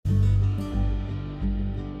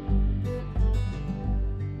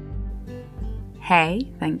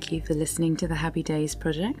Hey, thank you for listening to the Happy Days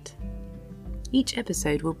Project. Each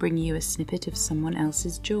episode will bring you a snippet of someone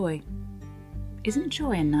else's joy. Isn't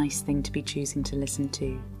joy a nice thing to be choosing to listen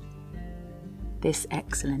to? This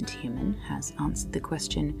excellent human has answered the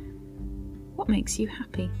question, what makes you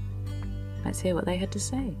happy? Let's hear what they had to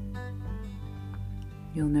say.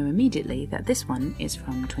 You'll know immediately that this one is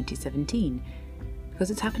from 2017 because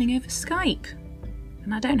it's happening over Skype.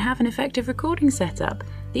 And I don't have an effective recording setup.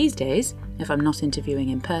 These days, if I'm not interviewing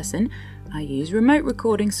in person, I use remote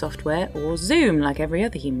recording software or Zoom like every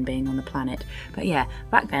other human being on the planet. But yeah,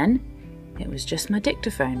 back then, it was just my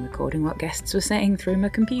dictaphone recording what guests were saying through my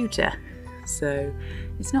computer. So,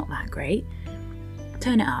 it's not that great.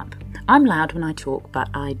 Turn it up. I'm loud when I talk, but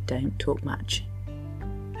I don't talk much.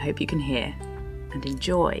 I hope you can hear and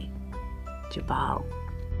enjoy. Jabal.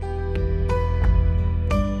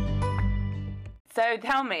 So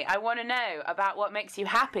tell me, I want to know about what makes you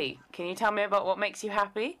happy. Can you tell me about what makes you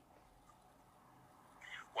happy?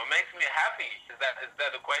 What makes me happy? Is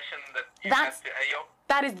that the question that you asked to Ayo?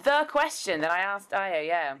 That is the question that I asked Ayo,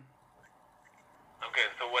 yeah.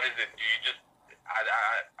 Okay, so what is it? Do you just...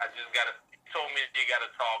 I just gotta... You told me you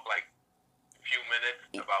gotta talk like a few minutes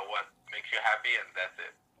about what makes you happy and that's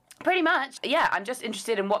it. Pretty much, yeah. I'm just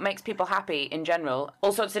interested in what makes people happy in general.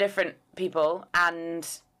 All sorts of different people, and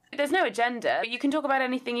there's no agenda. You can talk about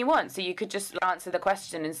anything you want. So you could just answer the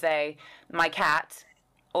question and say, my cat.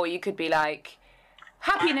 Or you could be like,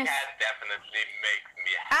 happiness. My cat definitely makes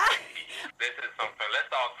me happy. This is something,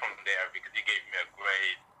 let's start from there because you gave me a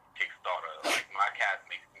great Kickstarter. Like, my cat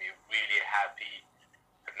makes me really happy.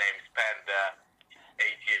 Her name's Panda. She's 8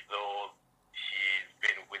 years old. She's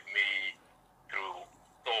been with me through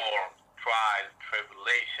storms, trials,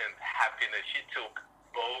 tribulations, happiness. She took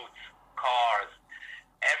boats, cars,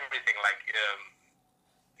 everything. Like,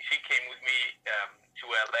 she came with me to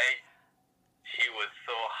LA. She was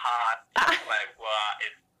so hot. She was like, wow,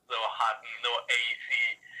 it's so hot, no AC.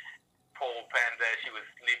 Poor Panda, she was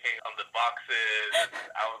sleeping on the boxes.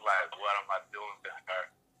 I was like, what am I doing to her?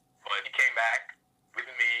 But she came back with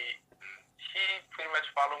me. She pretty much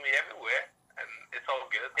followed me everywhere, and it's all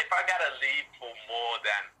good. If I gotta leave for more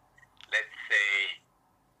than, let's say,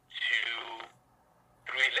 2,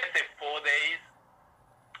 3, let's say 4 days,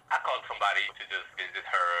 I called somebody to just visit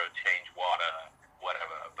her, change water,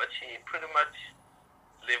 whatever. But she pretty much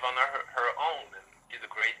live on her own, and she's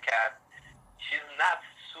a great cat. She's not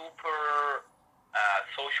super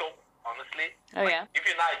social, honestly. Oh, yeah? If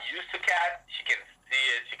you're not used to cat, she can see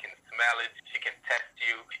it, she can smell it, she can test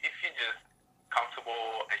you. If you're just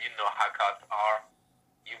comfortable and you know how cats are,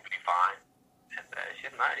 you'll be fine. And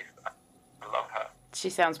she's nice. I love her. She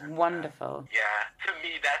sounds wonderful. Yeah, to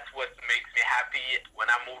me, that's what makes me happy. When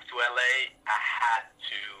I moved to LA, I had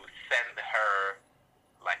to send her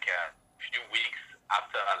like a few weeks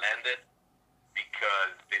after I landed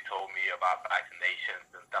because they told me about vaccinations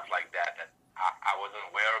and stuff like that. And I wasn't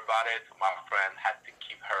aware about it. So my friend had to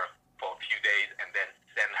keep her for a few days and then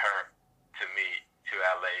send her to me to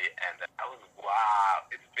LA. And I was, wow,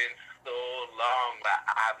 it's been so long that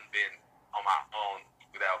I haven't been on my own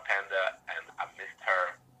without Panda, and I missed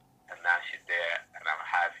her, and now she's there, and I'm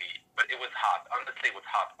happy. But it was hot. Honestly, it was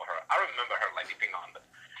hot for her. I remember her like sleeping on the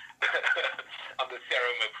on the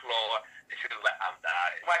ceramic floor, and she was like, I'm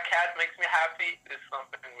dying. My cat makes me happy. It's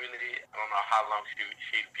something really, I don't know how long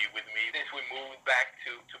she'd be with me. Since we moved back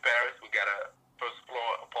to Paris, we got a first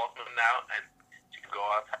floor apartment now, and she can go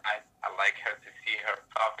outside. I like her to see her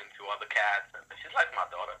talking to other cats, and she's like my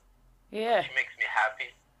daughter. Yeah. She makes me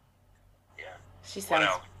happy. Yeah. She sounds...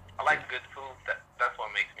 What else? I like good food. That's what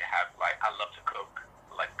makes me happy. Like, I love to cook.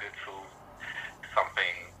 I like good food.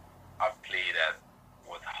 Something obviously that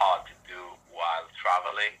was hard to do while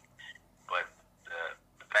traveling. But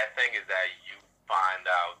the bad thing is that you find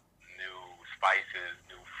out new spices,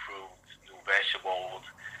 new fruits, new vegetables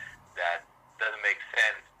that doesn't make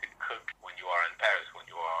sense to cook when you are in Paris, when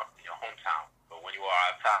you are in your hometown. But when you are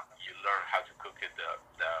outside, you learn how to cook it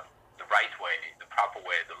the right way, the proper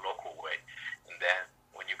way, the local way. And then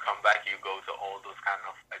when you come back, you go to all those kind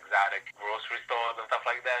of exotic grocery stores and stuff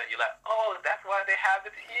like that, and you're like, oh, that's why they have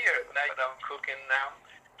it here. Now that I'm cooking now,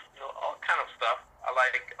 you know, all kind of stuff. I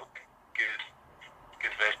like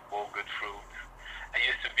good vegetable, good fruit. I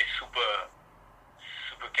used to be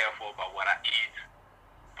super careful about what I eat,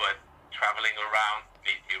 but traveling around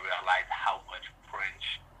made me realize how much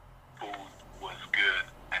French food was good,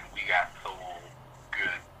 and we got so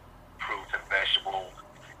good fruits and vegetables,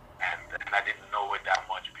 and I didn't know it that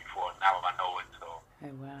much before. Now I know it, so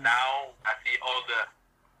now I see all the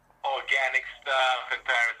organic stuff in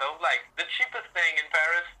Paris. I was like, the cheapest thing in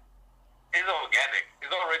Paris is organic.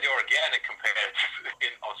 It's already organic compared to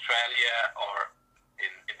in Australia or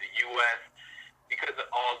in the U.S. because of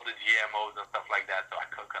all the GMOs and stuff like that. So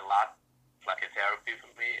I cook a lot. It's like a therapy for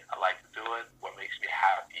me. I like to do it. What makes me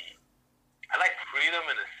happy. I like freedom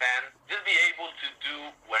in a sense. Just be able to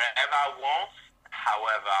do wherever I want,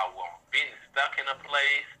 however I want. Being stuck in a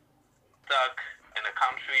place, stuck in a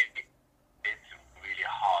country, it's really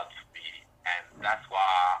hard for me. And that's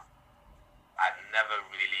why I never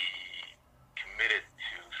really committed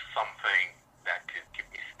to something that could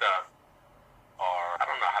keep me stuck. Or I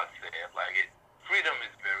don't know how to say it. Freedom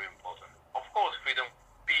is very important. Of course, freedom of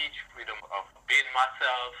speech, freedom of being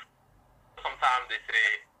myself. Sometimes they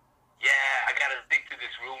say, yeah, I gotta stick to this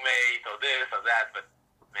roommate or this or that, but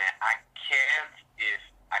man, I can't if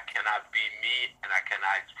I cannot be me and I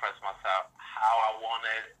cannot express myself how I want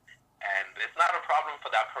it. And it's not a problem for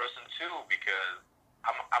that person too, because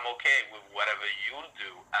I'm okay with whatever you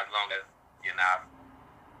do as long as you're not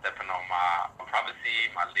stepping on my privacy,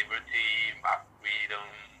 my liberty, my freedom,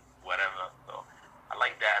 whatever. So I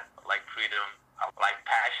like that. I like freedom. I like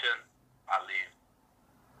passion. I live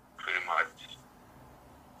pretty much.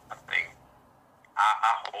 I think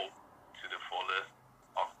I hope to the fullest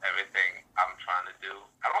of everything I'm trying to do.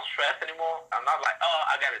 I don't stress anymore. I'm not like, oh,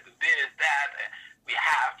 I gotta do this, that. We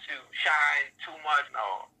have to shine too much.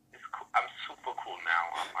 No, it's cool. I'm super cool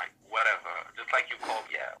now. I'm like, whatever. Just like you called,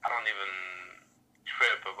 yeah. I don't even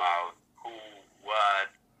trip about who,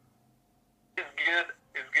 what. It's good.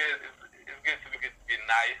 It's good. It's good to be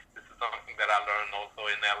nice. This is something that I learned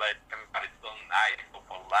also in LA. Everybody's so nice, so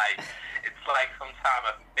polite. It's like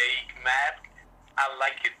sometimes a fake mask. I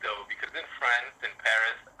like it though, because in France, in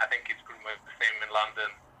Paris, I think it's pretty much the same in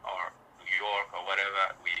London or New York or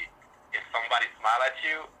whatever. If somebody smile at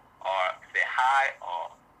you or say hi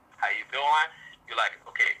or how you doing, you're like,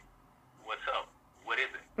 okay, what's up? What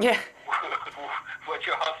is it? Yeah. What's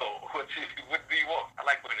your hustle? What do you want? I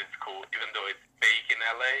like when it's cool, even though it's fake in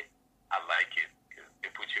LA. I like it because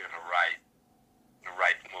it puts you in the right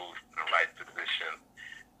mood, in the right position,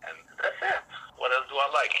 and that's it. What else do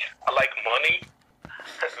I like? I like money,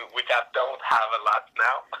 which I don't have a lot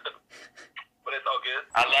now, but it's all good.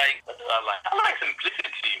 What do I like? I like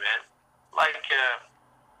simplicity, man. Like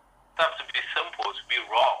stuff to be simple, to be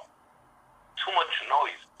raw. Too much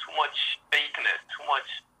noise, too much fakeness, too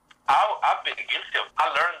much. I've been guilty of. I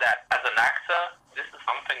learned that as an actor, this is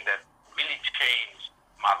something that really changed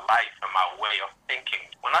my life and my way of thinking.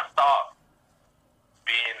 When I started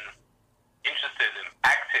being interested in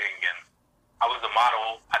acting, and I was a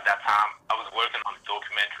model at that time, I was working on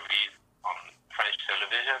documentaries on French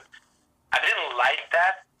television. I didn't like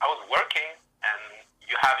that. I was working, and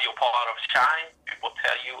you have your part of shine. People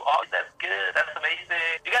tell you, oh, that's good, that's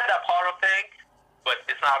amazing. You got that part of thing, but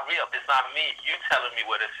it's not real. It's not me. You telling me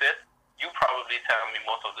what it is. You probably telling me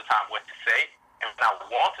most of the time what to say. And when I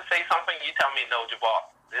want to say something, you tell me, no,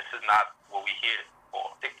 Jabbar, this is not what we're here for.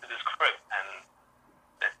 Stick to the script and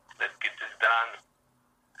let's get this done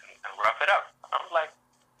and wrap it up. I was like,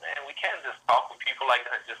 man, we can't just talk with people like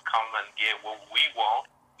that and just come and get what we want.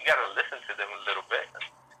 You got to listen to them a little bit.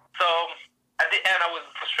 So at the end, I was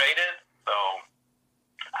frustrated. So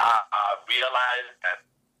I realized that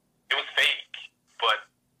it was fake. But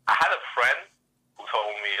I had a friend who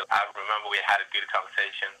told me, I remember we had a good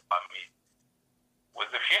conversation about me.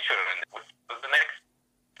 What's the future and what's the next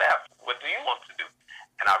step? What do you want to do?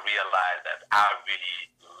 And I realized that I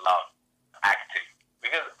really love acting.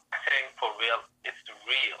 Because acting, for real, it's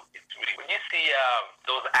real. It's real. When you see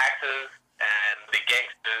those actors and the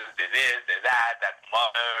gangsters, they're this, they're that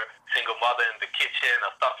single mother in the kitchen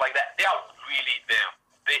or stuff like that, they are really them.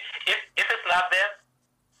 If it's not them,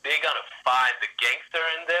 they're going to find the gangster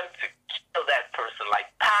in them to kill that person like,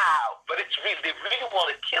 pow! But it's real. They really want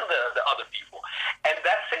to kill the other people. And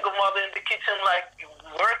that single mother in the kitchen, like,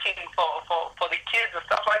 working for the kids and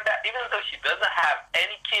stuff like that, even though she doesn't have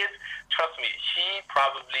any kids, trust me, she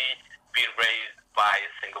probably been raised by a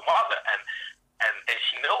single mother. And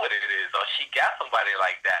she know what it is, or she got somebody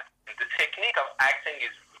like that. And the technique of acting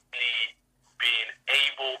is really being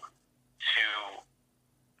able to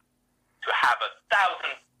have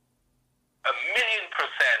 1,000,000%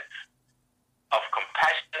 of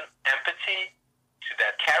compassion, empathy to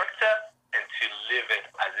that character, and to live it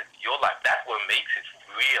as it's your life. That's what makes it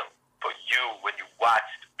real for you when you watch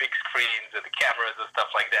the big screens and the cameras and stuff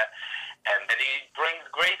like that. And it brings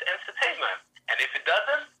great entertainment. And if it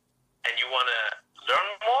doesn't, and you want to learn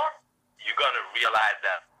more, you're going to realize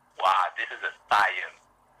that, wow, this is a science.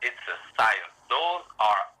 It's a science. Those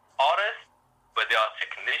are artists, but they are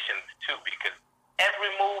technicians too, because every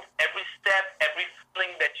move, every step, every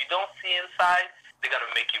feeling that you don't see inside, they're going to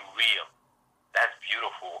make it real. That's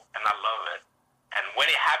beautiful, and I love it. And when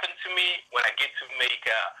it happened to me, when I get to make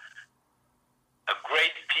a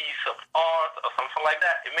great piece of art or something like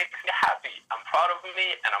that, it makes me happy. I'm proud of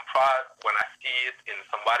me, and I'm proud when I see it in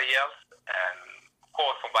somebody else, and of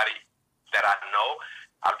course somebody that I know.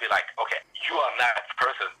 I'll be like, okay, you are not that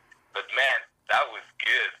person, but man, that was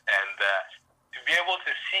good. And to be able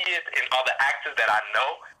to see it in other actors that I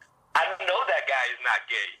know that guy is not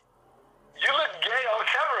gay. You look gay on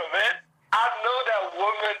camera, man. I know that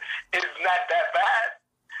woman is not that bad,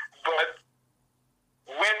 but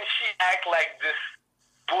when she act like this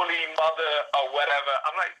bully mother or whatever,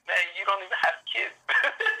 I'm like, man, you don't even have kids.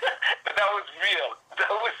 But that was real.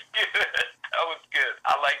 That was good. That was good.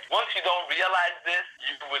 I like, once you don't realize this,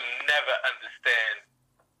 you will never understand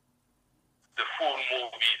the full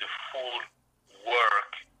movie, the full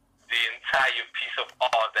work, the entire piece of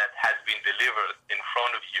art that has been delivered in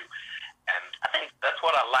front of you. And I think that's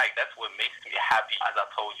what I like. That's what makes me happy. As I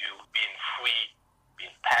told you, being free,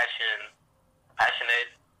 being passionate.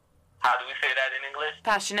 How do we say that in English?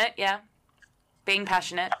 Passionate, yeah. Being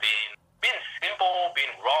passionate. Being simple,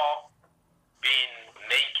 being raw, being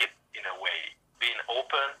naked in a way, being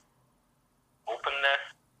openness.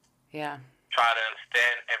 Yeah. Try to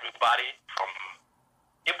understand everybody from.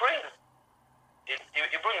 It brings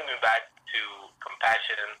me back to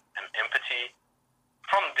compassion and empathy.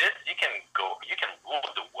 From this, you can rule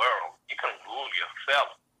the world. You can rule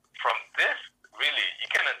yourself. From this, really, you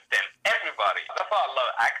can understand everybody. That's why I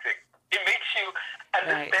love acting. It makes you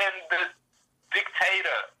understand the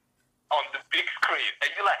dictator on the big screen.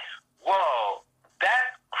 And you're like, whoa,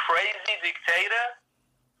 that crazy dictator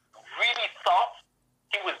really thought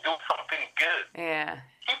he was doing something good. Yeah.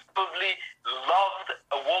 He probably loved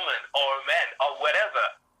a woman or a man or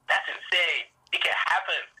whatever. That's insane. It can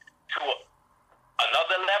happen to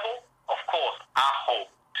another level, of course, I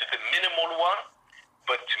hope, to the minimal one,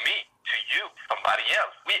 but to me, to you, somebody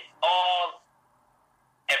else. We all,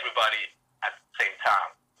 everybody at the same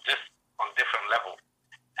time, just on different levels.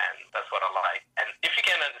 And that's what I like. And if you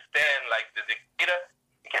can understand, like, the dictator,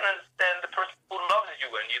 you can understand the person who loves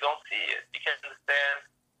you and you don't see it. You can understand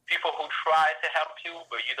people who try to help you,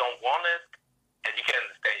 but you don't want it, and you can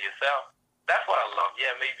understand yourself. That's what I love.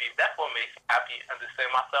 Yeah, maybe that's what makes me happy,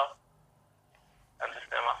 understand myself,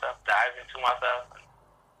 dive into myself.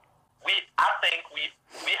 I think we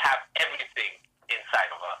have everything inside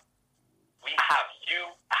of us. We have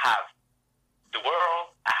you, I have the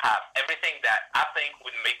world, I have everything that I think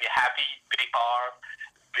would make me happy. Big car,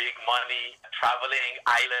 big money, traveling,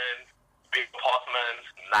 islands, big apartments,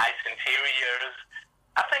 nice interiors.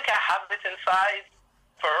 I think I have it inside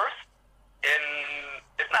first, and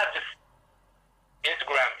it's not just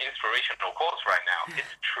Instagram inspirational quotes right now.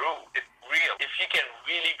 It's true. It's real. If you can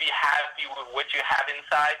really be happy with what you have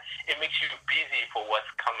inside, it makes you busy for what's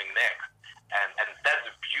coming next. And that's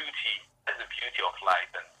the beauty. That's the beauty of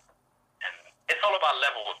life. And it's all about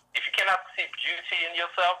levels. If you cannot see beauty in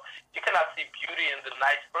yourself, you cannot see beauty in the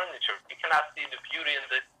nice furniture. You cannot see the beauty in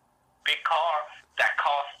the big car that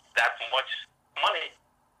costs that much money.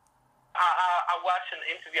 I watched an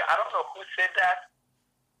interview. I don't know who said that.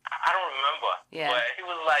 I don't remember. Yeah. But he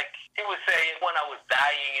was saying when I was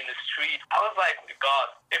dying in the street, I was like,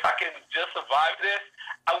 God, if I can just survive this,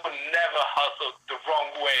 I would never hustle the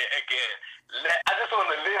wrong way again. I just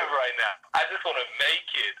want to live right now. I just want to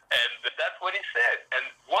make it. And that's what he said. And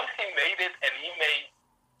once he made it and he made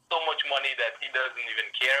so much money that he doesn't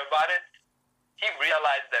even care about it, he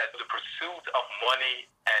realized that the pursuit of money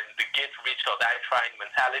and the get rich or die trying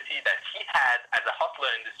mentality that he had as a hustler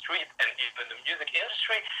in the street and even the music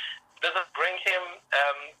industry doesn't bring him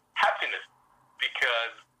happiness,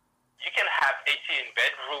 because you can have 18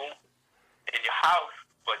 bedrooms in your house,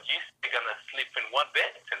 but you're still gonna sleep in one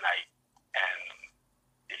bed tonight. And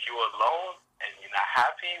if you're alone and you're not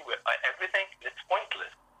happy with everything, it's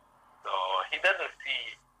pointless. So he doesn't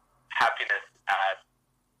see happiness as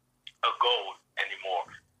a goal anymore,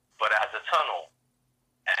 but as a tunnel,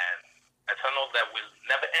 and a tunnel that will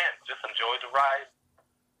never end. Just enjoy the ride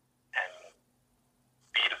and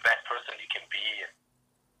be the best person you can be,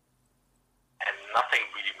 and nothing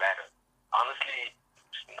really matters. Honestly,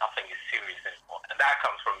 nothing is serious anymore, and that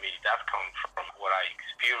comes from me. That comes from what I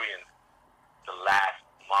experienced the last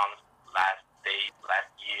month, last day, last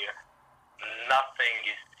year. Nothing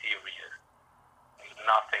is serious.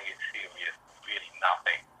 Nothing is serious. Really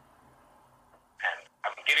nothing. And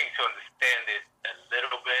I'm getting to understand it a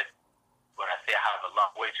little bit, but I say I have a long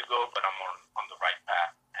way to go, but I'm on the right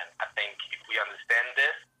path. And I think if we understand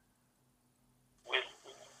this, we'll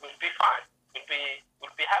be fine.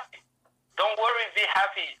 We'll be happy. Don't worry, be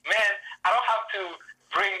happy. Man, I don't have to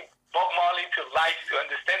bring Bob Marley to life to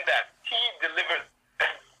understand that. He delivered a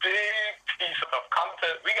big piece of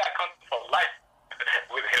content. We got content for life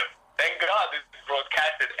with him. Thank God it's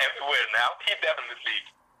broadcasted everywhere now. He definitely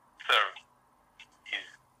served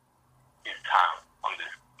his time on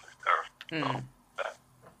this earth. So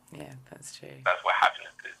yeah, that's true. That's what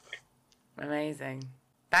happiness is. Amazing.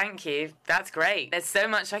 Thank you. That's great. There's so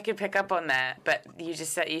much I could pick up on there, but you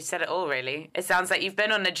said it all, really. It sounds like you've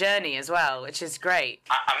been on a journey as well, which is great.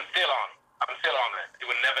 I'm still on it. It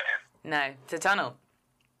will never end. No, it's a tunnel.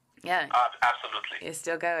 Yeah. Absolutely. You're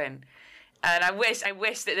still going. And I wish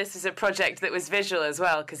that this was a project that was visual as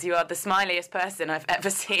well, because you are the smiliest person I've ever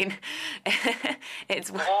seen.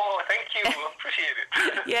 Oh, thank you. I appreciate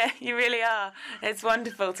it. Yeah, you really are. It's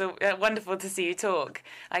wonderful to see you talk.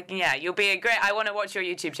 You'll be I want to watch your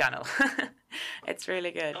YouTube channel. It's really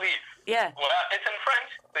good. Please. Yeah. Well, it's in French,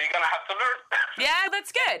 so you're gonna have to learn. Yeah,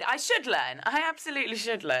 that's good. I should learn. I absolutely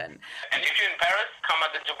should learn. And if you're in Paris, come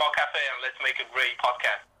at the Jabal Cafe and let's make a great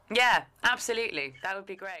podcast. Yeah, absolutely. That would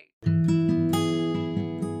be great.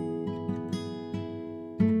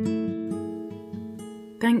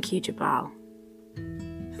 Thank you, Jabal.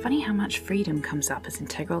 Funny how much freedom comes up as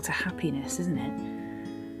integral to happiness, isn't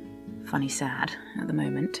it? Funny sad at the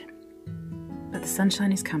moment. But the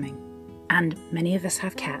sunshine is coming, and many of us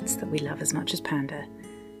have cats that we love as much as Panda.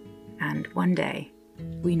 And one day,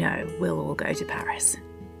 we know we'll all go to Paris.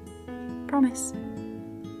 Promise.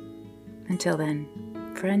 Until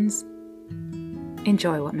then, friends,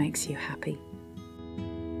 enjoy what makes you happy.